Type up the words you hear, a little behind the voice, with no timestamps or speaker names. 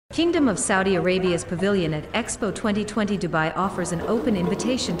Kingdom of Saudi Arabia's Pavilion at Expo 2020 Dubai offers an open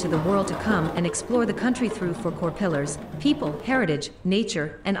invitation to the world to come and explore the country through four core pillars: people, heritage,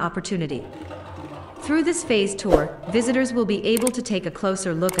 nature, and opportunity. Through this phased tour, visitors will be able to take a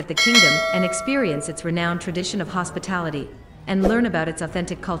closer look at the kingdom and experience its renowned tradition of hospitality, and learn about its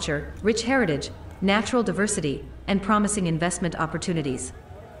authentic culture, rich heritage, natural diversity, and promising investment opportunities.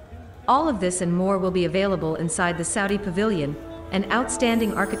 All of this and more will be available inside the Saudi Pavilion, an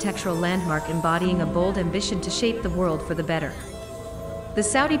outstanding architectural landmark embodying a bold ambition to shape the world for the better. The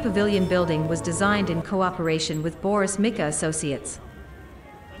Saudi Pavilion building was designed in cooperation with Boris Mika Associates.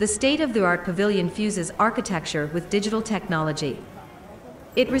 The state-of-the-art pavilion fuses architecture with digital technology.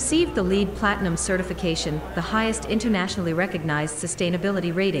 It received the LEED Platinum certification, the highest internationally recognized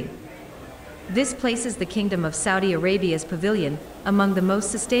sustainability rating. This places the Kingdom of Saudi Arabia's Pavilion among the most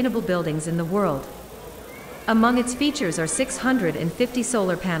sustainable buildings in the world. Among its features are 650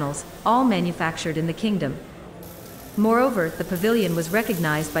 solar panels, all manufactured in the kingdom. Moreover, the pavilion was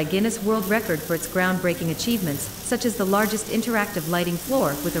recognized by Guinness World Record for its groundbreaking achievements, such as the largest interactive lighting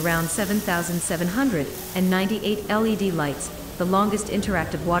floor with around 7,798 LED lights, the longest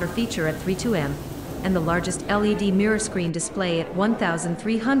interactive water feature at 32 m, and the largest LED mirror screen display at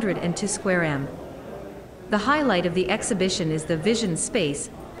 1,302 square m. The highlight of the exhibition is the Vision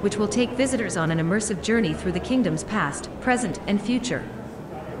Space, which will take visitors on an immersive journey through the kingdom's past, present, and future.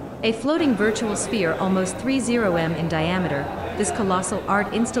 A floating virtual sphere almost 30 m in diameter, this colossal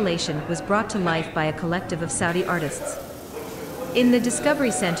art installation was brought to life by a collective of Saudi artists. In the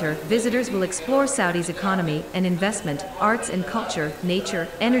Discovery Center, visitors will explore Saudi's economy and investment, arts and culture, nature,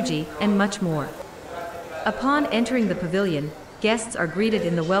 energy, and much more. Upon entering the pavilion, guests are greeted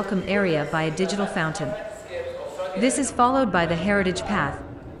in the welcome area by a digital fountain. This is followed by the Heritage Path,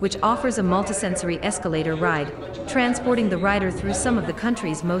 which offers a multisensory escalator ride, transporting the rider through some of the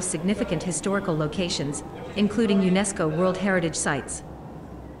country's most significant historical locations, including UNESCO World Heritage Sites.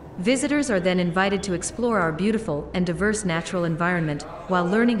 Visitors are then invited to explore our beautiful and diverse natural environment while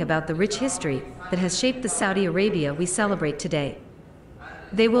learning about the rich history that has shaped the Saudi Arabia we celebrate today.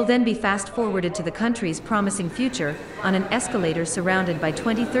 They will then be fast-forwarded to the country's promising future on an escalator surrounded by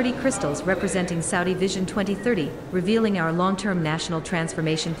 2030 crystals representing Saudi Vision 2030, revealing our long-term national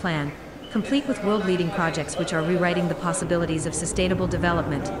transformation plan, complete with world-leading projects which are rewriting the possibilities of sustainable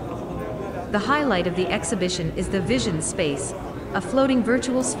development. The highlight of the exhibition is the Vision Space, a floating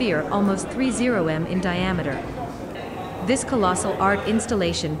virtual sphere almost 30 m in diameter. This colossal art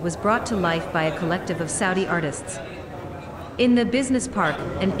installation was brought to life by a collective of Saudi artists. In the business park,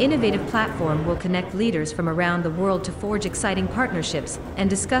 an innovative platform will connect leaders from around the world to forge exciting partnerships and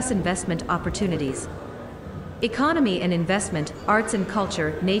discuss investment opportunities. Economy and investment, arts and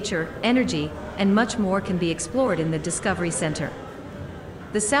culture, nature, energy, and much more can be explored in the Discovery Center.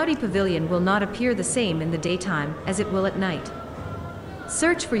 The Saudi Pavilion will not appear the same in the daytime as it will at night.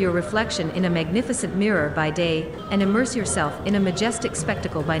 Search for your reflection in a magnificent mirror by day and immerse yourself in a majestic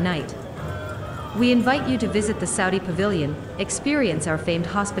spectacle by night. We invite you to visit the Saudi Pavilion, experience our famed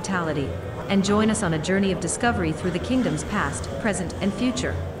hospitality, and join us on a journey of discovery through the kingdom's past, present, and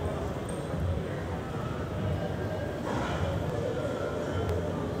future.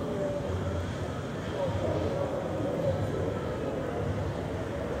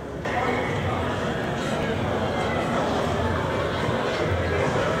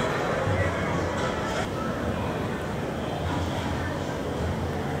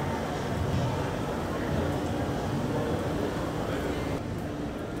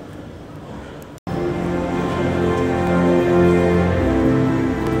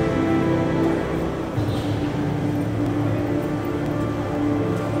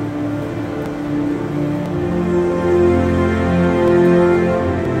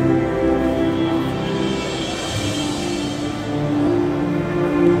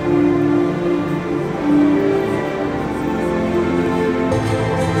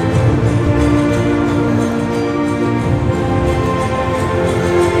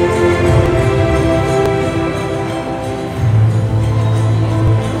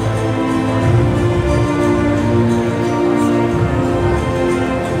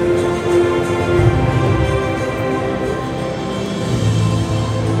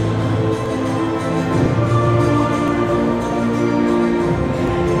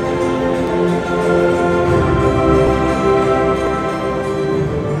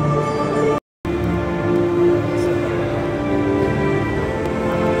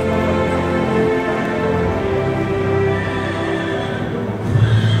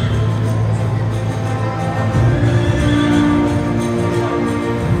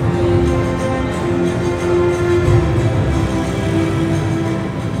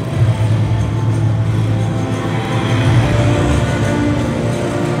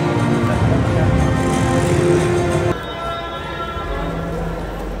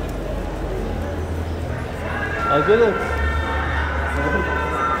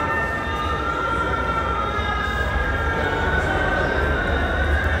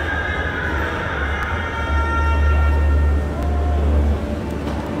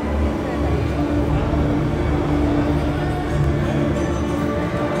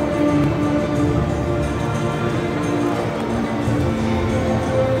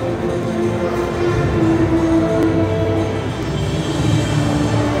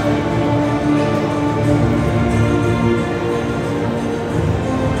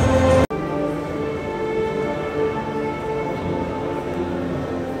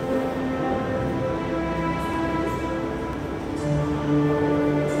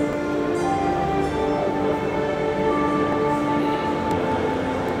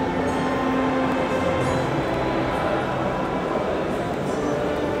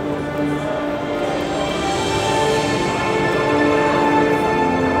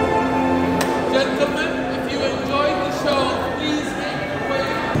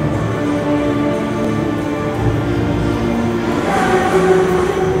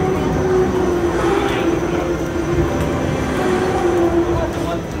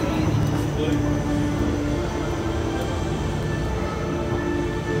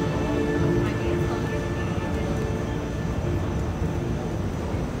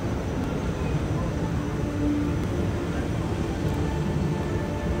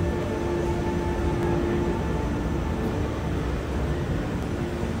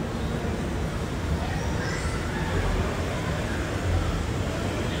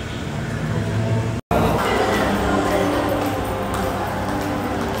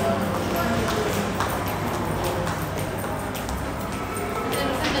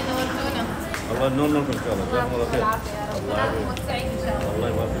 الله ينور لكم ان شاء الله، جزاكم الله خير. الله يعافيك، سعيد ان شاء الله. الله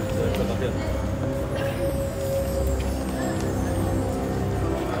يبارك فيك، جزاك الله خير.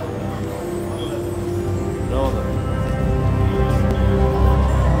 لا والله.